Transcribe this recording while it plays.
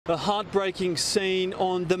A heartbreaking scene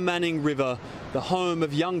on the Manning River, the home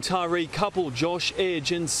of young Taree couple Josh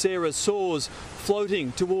Edge and Sarah Soares,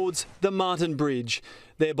 floating towards the Martin Bridge.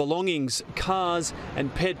 Their belongings, cars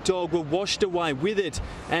and pet dog were washed away with it,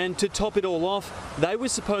 and to top it all off, they were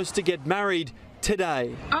supposed to get married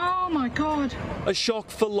today. Oh my God. A shock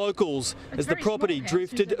for locals as the property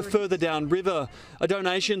drifted further downriver. A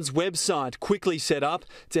donations website quickly set up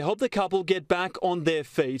to help the couple get back on their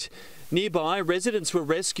feet. Nearby, residents were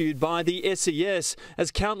rescued by the SES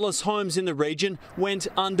as countless homes in the region went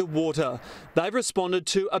underwater. They've responded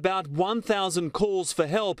to about 1,000 calls for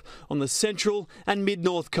help on the central and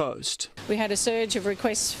mid-north coast. We had a surge of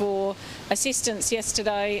requests for assistance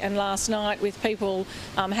yesterday and last night, with people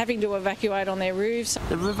having to evacuate on their roofs.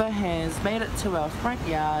 The river has made it to our front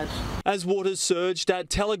yard. As waters surged at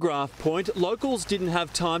Telegraph Point, locals didn't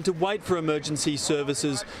have time to wait for emergency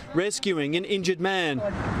services, rescuing an injured man.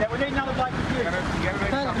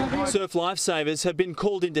 Surf lifesavers have been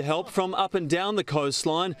called in to help from up and down the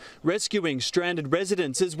coastline, rescuing stranded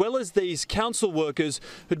residents as well as these council workers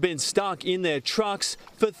who'd been stuck in their trucks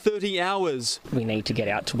for 30 hours. We need to get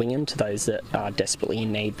out to Wingham to those that are desperately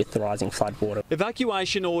in need with the rising floodwater.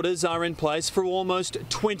 Evacuation orders are in place for almost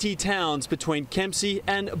 20 towns between Kempsey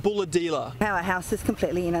and Bulahdelah. Our house is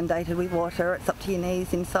completely inundated with water. It's up to your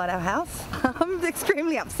knees inside our house. I'm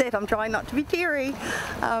extremely upset. I'm trying not to be teary.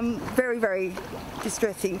 Very, very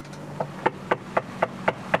distressing.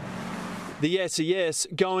 The SES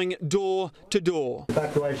going door to door.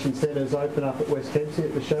 Evacuation centres open up at West Kempsey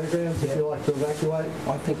at the showgrounds if you like to evacuate.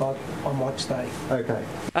 I think I might stay. Okay.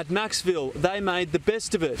 At Maxville, they made the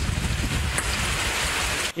best of it.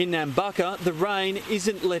 In Nambucca, the rain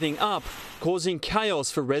isn't letting up, causing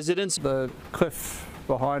chaos for residents. The cliff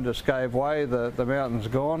behind us gave way, the mountain's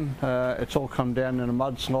gone, it's all come down in a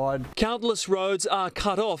mudslide. Countless roads are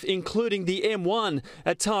cut off, including the M1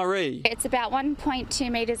 at Taree. It's about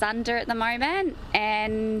 1.2 metres under at the moment,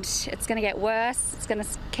 and it's going to get worse. It's going to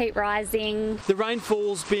keep rising. The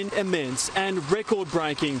rainfall's been immense and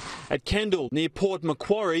record-breaking. At Kendall, near Port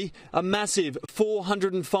Macquarie, a massive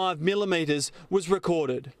 405 millimetres was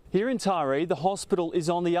recorded. Here in Taree, the hospital is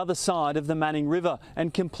on the other side of the Manning River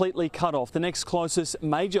and completely cut off. The next closest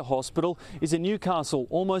major hospital is in Newcastle,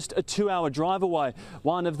 almost a 2-hour drive away.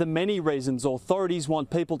 One of the many reasons authorities want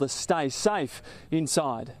people to stay safe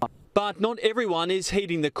inside. But not everyone is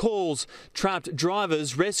heeding the calls. Trapped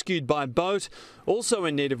drivers rescued by boat. Also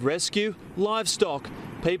in need of rescue, livestock.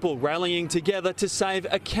 People rallying together to save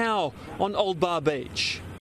a cow on Old Bar Beach.